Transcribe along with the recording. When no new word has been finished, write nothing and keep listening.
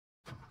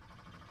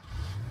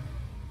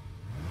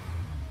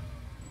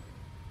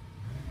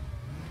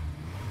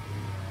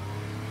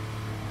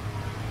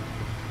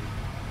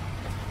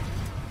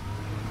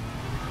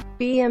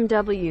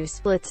BMW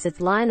splits its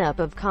lineup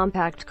of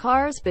compact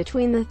cars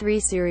between the 3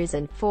 Series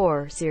and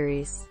 4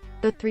 Series.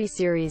 The 3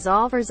 Series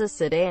offers a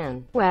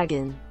sedan,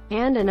 wagon,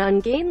 and an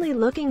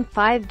ungainly-looking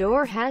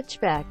 5-door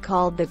hatchback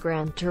called the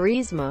Gran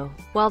Turismo,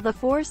 while the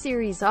 4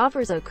 Series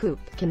offers a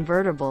coupe,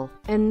 convertible,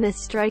 and this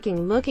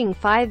striking-looking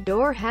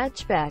 5-door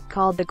hatchback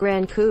called the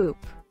Gran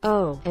Coupe.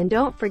 Oh, and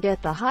don't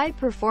forget the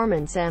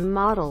high-performance M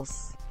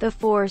models. The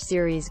 4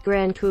 Series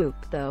Gran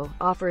Coupe, though,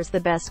 offers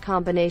the best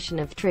combination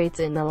of traits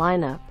in the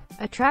lineup.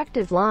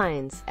 Attractive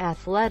lines,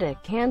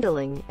 athletic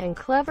handling, and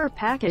clever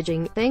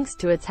packaging, thanks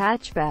to its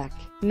hatchback,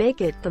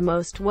 make it the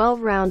most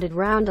well-rounded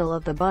roundel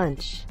of the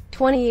bunch.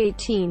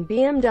 2018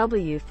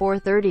 BMW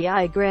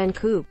 430i Gran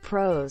Coupe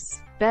Pros.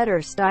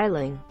 Better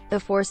styling. The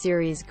 4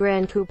 Series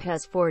Gran Coupe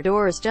has 4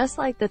 doors just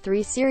like the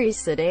 3 Series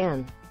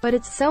sedan, but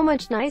it's so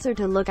much nicer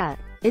to look at.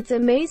 It's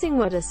amazing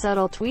what a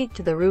subtle tweak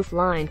to the roof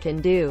line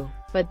can do.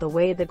 But the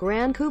way the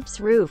Gran Coupe's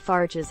roof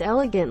arches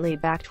elegantly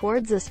back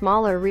towards a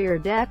smaller rear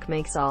deck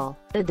makes all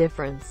the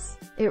difference.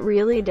 It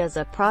really does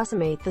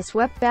approximate the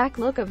swept-back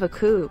look of a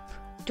coupe.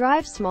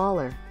 Drive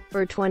smaller.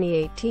 For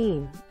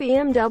 2018,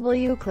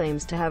 BMW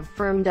claims to have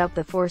firmed up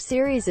the 4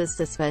 Series'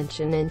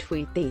 suspension and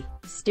tweaked the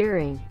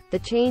steering. The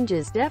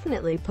changes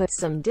definitely put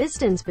some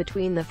distance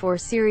between the 4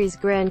 Series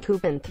Gran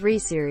Coupe and 3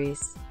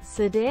 Series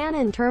sedan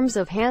in terms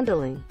of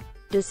handling.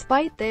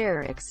 Despite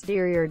their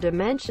exterior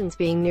dimensions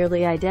being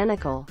nearly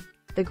identical,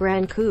 the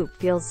Gran Coupe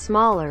feels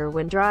smaller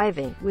when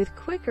driving, with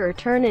quicker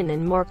turn-in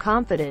and more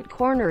confident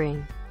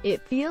cornering.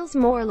 It feels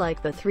more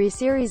like the 3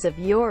 Series of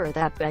yore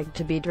that begged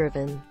to be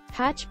driven.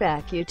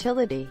 Hatchback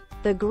utility.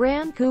 The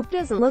Gran Coupe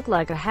doesn't look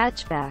like a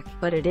hatchback,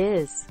 but it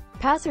is.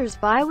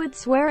 Passers-by would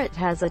swear it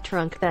has a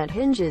trunk that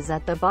hinges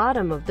at the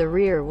bottom of the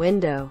rear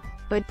window.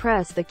 But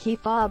press the key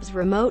fob's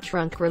remote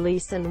trunk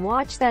release and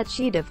watch that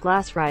sheet of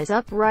glass rise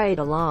up right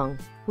along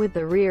with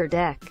the rear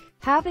deck.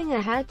 Having a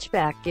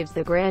hatchback gives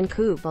the Gran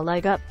Coupe a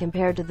leg up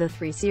compared to the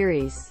 3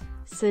 Series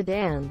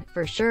sedan,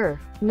 for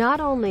sure. Not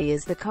only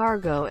is the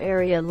cargo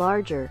area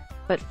larger,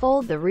 but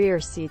fold the rear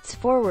seats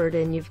forward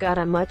and you've got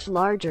a much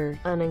larger,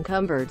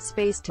 unencumbered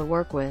space to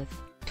work with.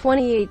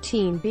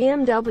 2018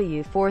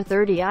 BMW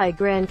 430i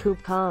Gran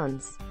Coupe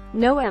Cons.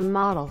 No M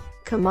model.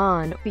 Come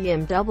on,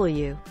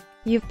 BMW.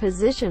 You've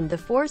positioned the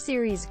 4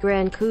 Series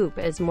Gran Coupe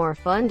as more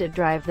fun to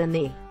drive than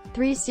the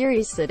 3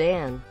 Series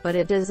sedan, but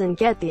it doesn't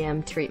get the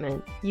M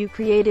treatment. You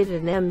created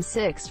an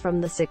M6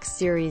 from the 6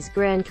 Series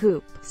Gran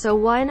Coupe, so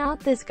why not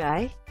this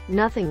guy?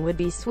 Nothing would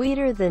be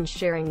sweeter than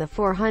sharing the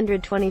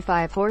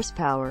 425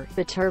 horsepower,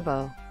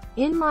 biturbo,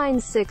 inline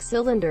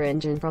 6-cylinder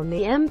engine from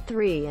the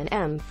M3 and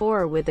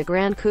M4 with the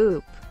Gran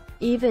Coupe.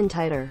 Even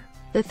tighter.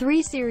 The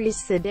 3 Series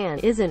sedan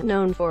isn't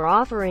known for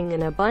offering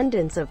an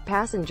abundance of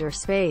passenger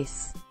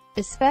space,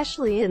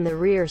 especially in the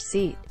rear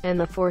seat, and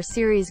the 4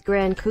 Series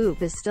Gran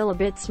Coupe is still a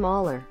bit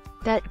smaller.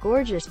 That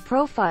gorgeous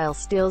profile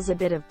steals a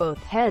bit of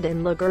both head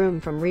and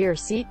legroom from rear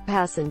seat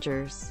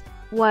passengers,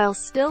 while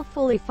still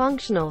fully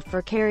functional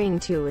for carrying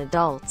 2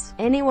 adults.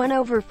 Anyone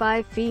over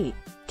 5 feet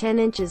 10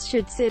 inches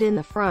should sit in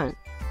the front.